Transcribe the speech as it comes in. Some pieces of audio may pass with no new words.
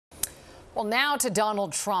Well, now to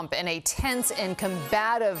Donald Trump in a tense and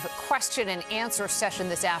combative question and answer session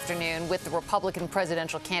this afternoon with the Republican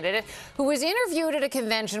presidential candidate who was interviewed at a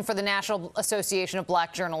convention for the National Association of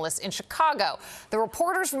Black Journalists in Chicago. The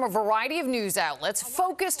reporters from a variety of news outlets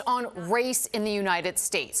focused on race in the United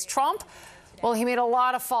States. Trump, well, he made a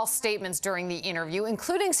lot of false statements during the interview,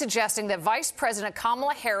 including suggesting that Vice President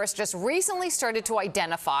Kamala Harris just recently started to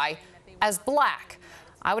identify as black.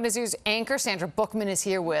 Eyewitness News anchor Sandra Bookman is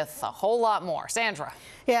here with a whole lot more. Sandra.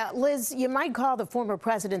 Yeah, Liz, you might call the former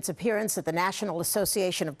president's appearance at the National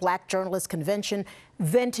Association of Black Journalists convention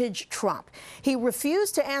vintage Trump. He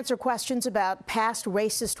refused to answer questions about past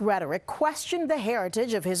racist rhetoric, questioned the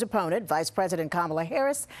heritage of his opponent, Vice President Kamala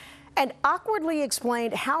Harris, and awkwardly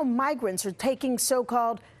explained how migrants are taking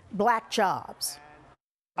so-called black jobs.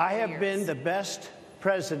 I have been the best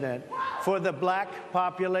president for the black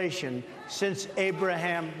population since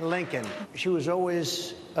Abraham Lincoln. She was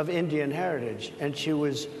always of Indian heritage, and she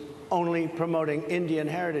was only promoting Indian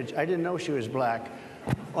heritage. I didn't know she was black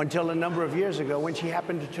until a number of years ago when she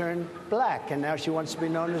happened to turn black, and now she wants to be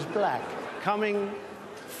known as black. Coming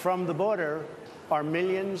from the border are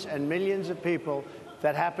millions and millions of people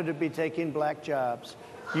that happen to be taking black jobs.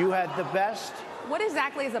 You had the best. What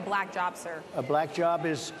exactly is a black job, sir? A black job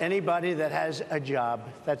is anybody that has a job.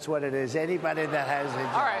 That's what it is. Anybody that has a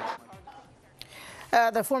job. All right.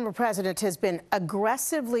 The former president has been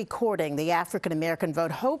aggressively courting the African-American vote,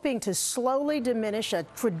 hoping to slowly diminish a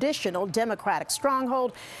traditional Democratic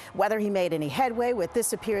stronghold. Whether he made any headway with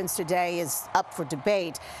this appearance today is up for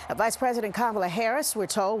debate. Vice President Kamala Harris, we're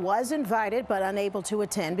told, was invited but unable to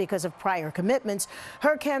attend because of prior commitments.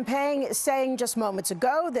 Her campaign saying just moments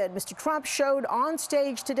ago that Mr. Trump showed on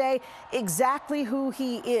stage today exactly who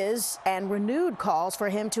he is and renewed calls for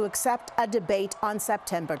him to accept a debate on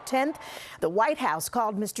September 10th. The White House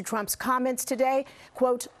called Mr. Trump's comments today,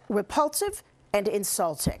 quote, repulsive and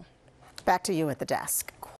insulting. Back to you at the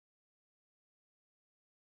desk.